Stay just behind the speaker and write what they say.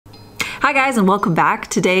Hi guys, and welcome back.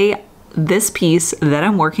 Today, this piece that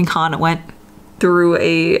I'm working on went through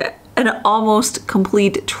an almost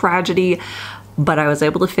complete tragedy, but I was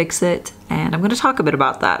able to fix it, and I'm going to talk a bit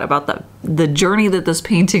about that, about the journey that this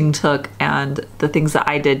painting took and the things that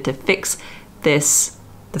I did to fix this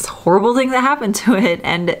horrible thing that happened to it,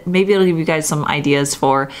 and maybe it'll give you guys some ideas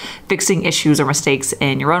for fixing issues or mistakes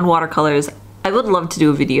in your own watercolors. I would love to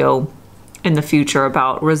do a video in the future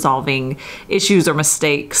about resolving issues or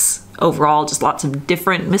mistakes overall, just lots of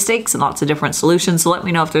different mistakes and lots of different solutions. So let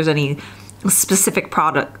me know if there's any specific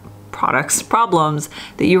problems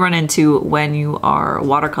that you run into when you are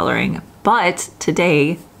watercoloring. But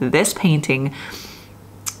today, this painting,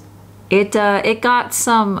 it got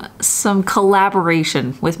some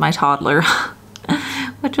collaboration with my toddler,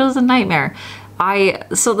 which was a nightmare.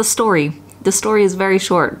 So the story is very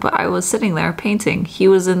short, but I was sitting there painting. He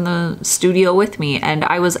was in the studio with me, and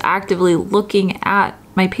I was actively looking at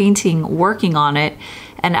my painting, working on it,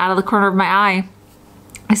 and out of the corner of my eye,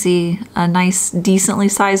 I see a nice, decently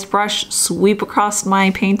sized brush sweep across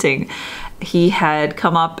my painting. He had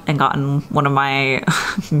come up and gotten one of my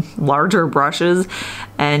larger brushes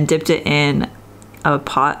and dipped it in a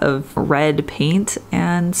pot of red paint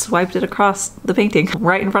and swiped it across the painting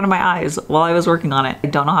right in front of my eyes while I was working on it. I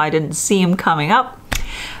don't know how I didn't see him coming up,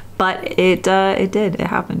 but it did. It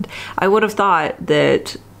happened. I would have thought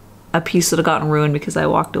that a piece would have gotten ruined because I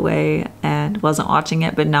walked away and wasn't watching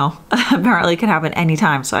it, but no, apparently it can happen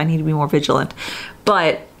anytime, so I need to be more vigilant.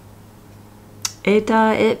 But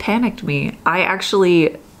it panicked me. I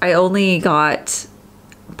only got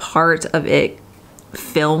part of it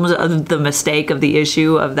filmed, of the mistake, of the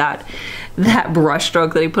issue, of that brush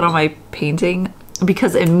stroke that he put on my painting,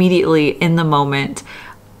 because immediately in the moment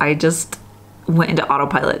I just went into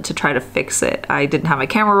autopilot to try to fix it. I didn't have my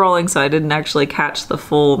camera rolling, so I didn't actually catch the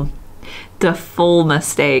full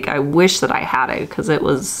mistake. I wish that I had it, because it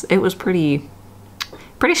was pretty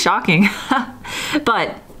shocking.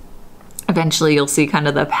 But eventually you'll see kind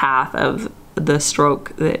of the path of the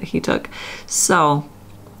stroke that he took. So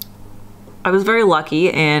I was very lucky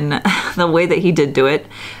in the way that he did do it.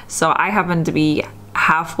 So I happened to be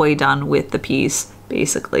halfway done with the piece,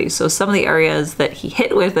 basically. So some of the areas that he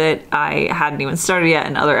hit with it, I hadn't even started yet,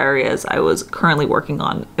 and other areas I was currently working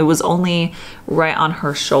on. It was only right on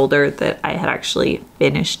her shoulder that I had actually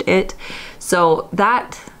finished it. So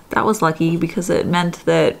that was lucky, because it meant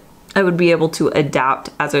that I would be able to adapt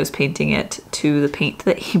as I was painting it to the paint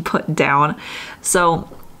that he put down. So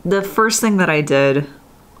the first thing that I did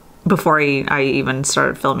before I even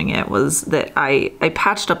started filming it was that I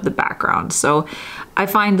patched up the background. So I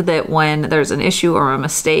find that when there's an issue or a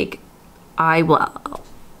mistake, I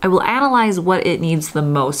will analyze what it needs the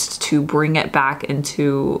most to bring it back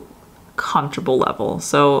into comfortable level.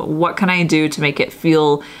 So what can I do to make it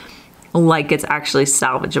feel like it's actually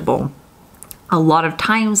salvageable? A lot of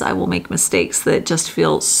times I will make mistakes that just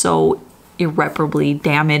feel so irreparably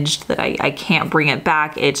damaged that I can't bring it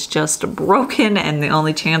back. It's just broken, and the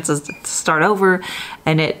only chance is to start over,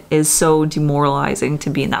 and it is so demoralizing to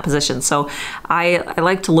be in that position. So I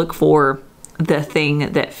like to look for the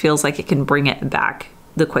thing that feels like it can bring it back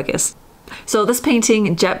the quickest. So this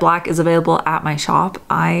painting, Jet Black, is available at my shop.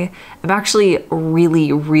 I am actually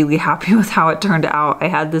really happy with how it turned out. I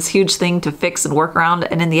had this huge thing to fix and work around,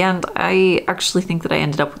 and in the end, I actually think that I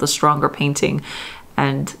ended up with a stronger painting,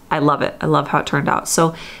 and I love it. I love how it turned out.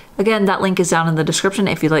 So again, that link is down in the description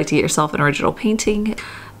if you'd like to get yourself an original painting.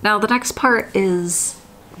 Now the next part is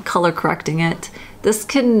color correcting it. This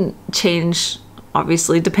can change,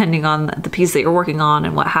 obviously, depending on the piece that you're working on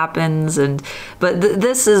and what happens, but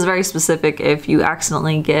this is very specific if you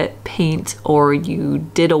accidentally get paint or you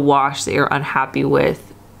did a wash that you're unhappy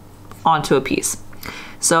with onto a piece.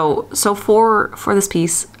 So for this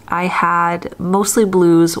piece, I had mostly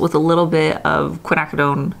blues with a little bit of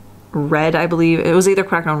quinacridone red, I believe. It was either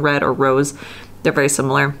quinacridone red or rose. They're very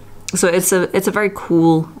similar. So it's a very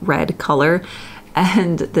cool red color,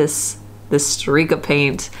 and this streak of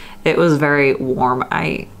paint, it was very warm.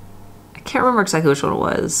 I can't remember exactly which one it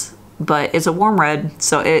was, but it's a warm red,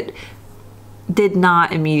 so it did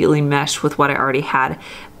not immediately mesh with what I already had.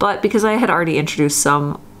 But because I had already introduced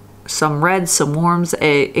some reds, some warms,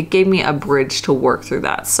 it gave me a bridge to work through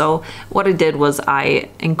that. So what I did was I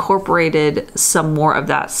incorporated some more of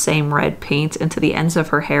that same red paint into the ends of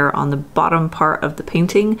her hair on the bottom part of the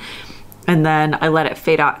painting, and then I let it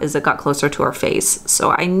fade out as it got closer to her face.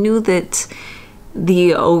 So I knew that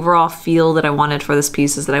the overall feel that I wanted for this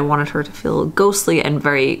piece is that I wanted her to feel ghostly and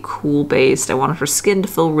very cool based. I wanted her skin to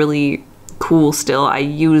feel really cool still. I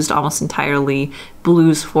used almost entirely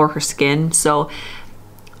blues for her skin. So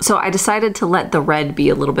So I decided to let the red be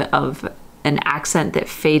a little bit of an accent that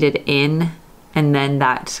faded in, and then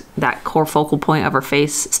that core focal point of her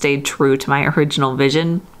face stayed true to my original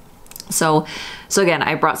vision. So again,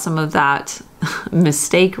 I brought some of that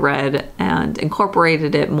mistake red and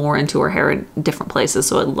incorporated it more into her hair in different places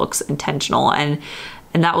so it looks intentional. And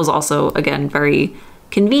that was also, again, very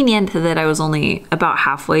convenient that I was only about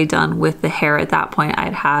halfway done with the hair at that point.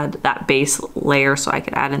 I'd had that base layer so I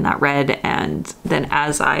could add in that red, and then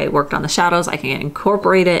as I worked on the shadows, I can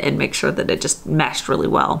incorporate it and make sure that it just meshed really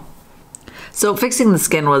well. So fixing the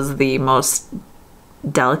skin was the most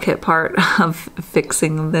delicate part of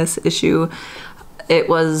fixing this issue. It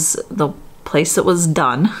was the place that was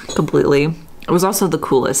done completely. It was also the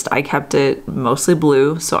coolest. I kept it mostly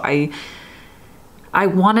blue, so I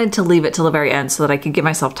wanted to leave it till the very end so that I could give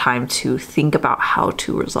myself time to think about how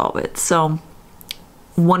to resolve it. So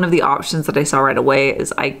one of the options that I saw right away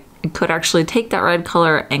is I could actually take that red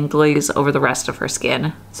color and glaze over the rest of her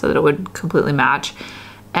skin so that it would completely match.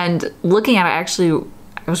 And looking at it,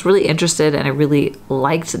 I was really interested and I really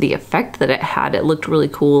liked the effect that it had. It looked really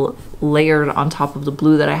cool layered on top of the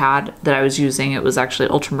blue that I was using. It was actually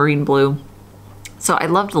ultramarine blue. So I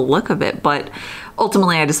loved the look of it, but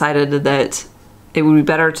ultimately I decided that it would be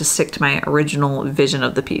better to stick to my original vision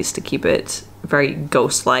of the piece, to keep it very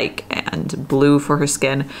ghost-like and blue for her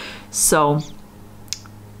skin. So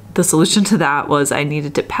the solution to that was I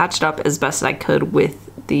needed to patch it up as best I could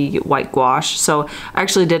with the white gouache. So I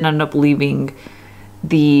actually did end up leaving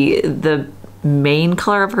the main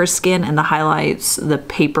color of her skin and the highlights, the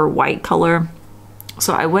paper white color.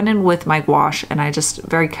 So I went in with my gouache and I just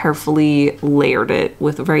very carefully layered it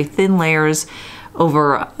with very thin layers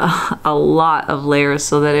over a lot of layers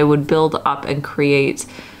so that it would build up and create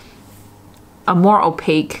a more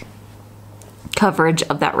opaque coverage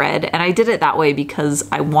of that red. And I did it that way because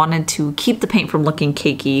I wanted to keep the paint from looking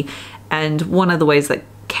cakey. And one of the ways that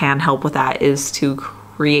can help with that is to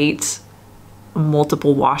create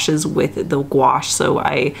multiple washes with the gouache. So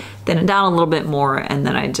I thin it down a little bit more and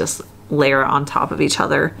then I just layer on top of each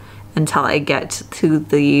other until I get to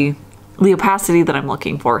the opacity that I'm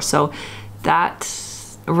looking for. So that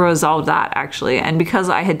resolved that actually. And because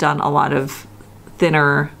I had done a lot of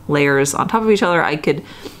thinner layers on top of each other, I could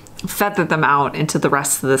feather them out into the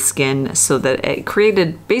rest of the skin so that it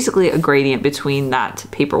created basically a gradient between that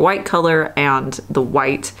paper white color and the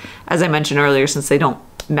white, as I mentioned earlier, since they don't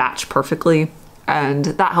match perfectly. And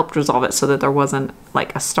that helped resolve it so that there wasn't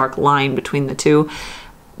like a stark line between the two.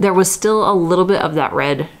 There was still a little bit of that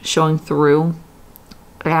red showing through,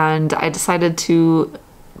 and I decided to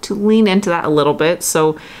lean into that a little bit.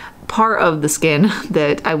 So part of the skin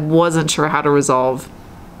that I wasn't sure how to resolve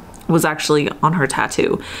was actually on her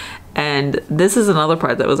tattoo. And this is another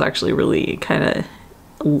part that was actually really kind of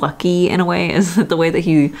lucky in a way, is that the way that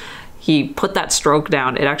he put that stroke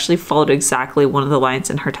down, it actually followed exactly one of the lines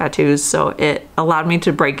in her tattoos. So it allowed me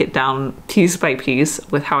to break it down piece by piece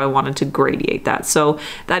with how I wanted to gradiate that. So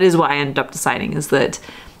that is why I ended up deciding, is that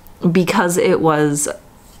because it was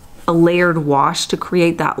a layered wash to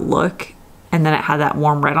create that look, and then it had that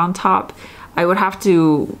warm red on top, I would have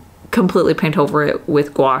to completely paint over it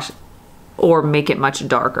with gouache or make it much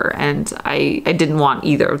darker. And I didn't want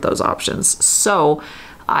either of those options. So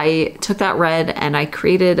I took that red and I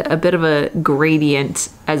created a bit of a gradient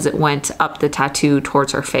as it went up the tattoo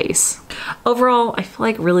towards her face. Overall, I feel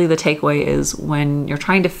like really the takeaway is when you're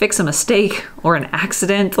trying to fix a mistake or an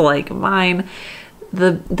accident like mine,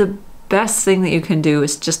 the best thing that you can do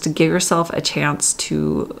is just to give yourself a chance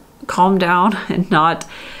to calm down and not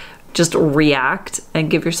just react, and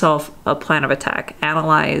give yourself a plan of attack.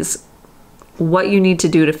 Analyze what you need to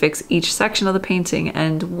do to fix each section of the painting,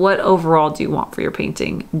 and what overall do you want for your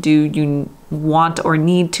painting. Do you want or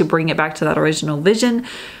need to bring it back to that original vision,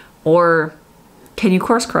 or can you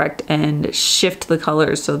course correct and shift the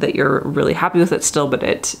colors so that you're really happy with it still, but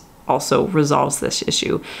it also resolves this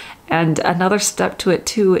issue? And another step to it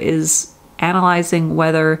too is analyzing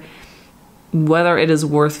whether it is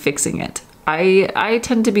worth fixing it. I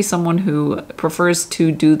tend to be someone who prefers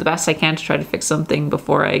to do the best I can to try to fix something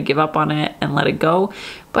before I give up on it and let it go.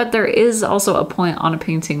 But there is also a point on a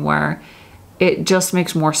painting where it just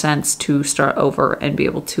makes more sense to start over and be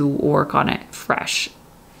able to work on it fresh.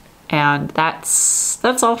 And that's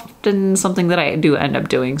often something that I do end up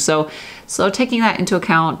doing. So taking that into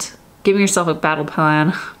account, giving yourself a battle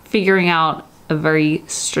plan, figuring out a very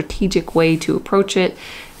strategic way to approach it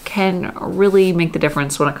can really make the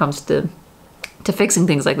difference when it comes to fixing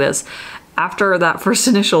things like this. After that first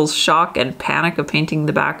initial shock and panic of painting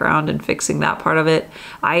the background and fixing that part of it,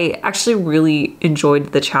 I actually really enjoyed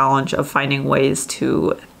the challenge of finding ways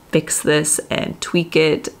to fix this and tweak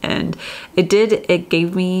it, and it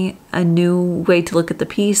gave me a new way to look at the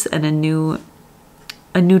piece and a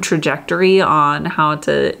new trajectory on how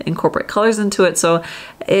to incorporate colors into it. So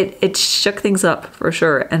it shook things up for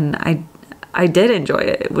sure, and I did enjoy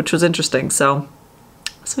it, which was interesting. So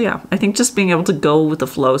yeah, I think just being able to go with the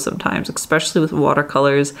flow sometimes, especially with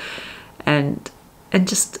watercolors, and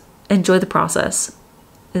just enjoy the process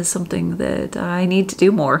is something that I need to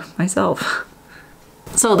do more myself.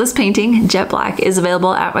 So this painting, Jet Black, is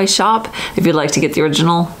available at my shop. If you'd like to get the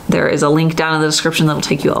original, there is a link down in the description that'll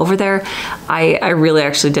take you over there. I really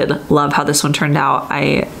actually did love how this one turned out.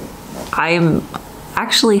 I am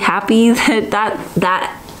actually happy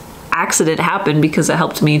that accident happened, because it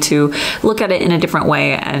helped me to look at it in a different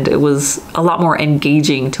way, and it was a lot more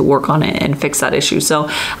engaging to work on it and fix that issue. So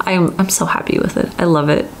I'm so happy with it. I love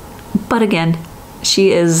it. But again,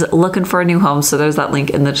 she is looking for a new home, so there's that link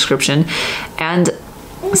in the description. And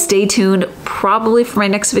stay tuned, probably for my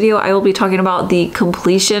next video, I will be talking about the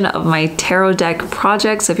completion of my tarot deck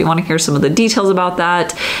project. So if you want to hear some of the details about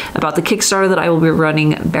that, about the Kickstarter that I will be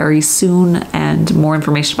running very soon, and more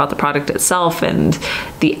information about the product itself and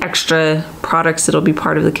the extra products that'll be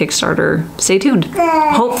part of the Kickstarter, stay tuned.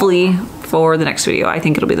 Hopefully for the next video. I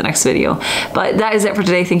think it'll be the next video. But that is it for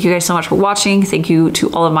today. Thank you guys so much for watching. Thank you to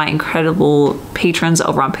all of my incredible patrons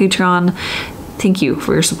over on Patreon. Thank you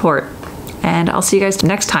for your support. And I'll see you guys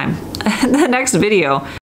next time in the next video.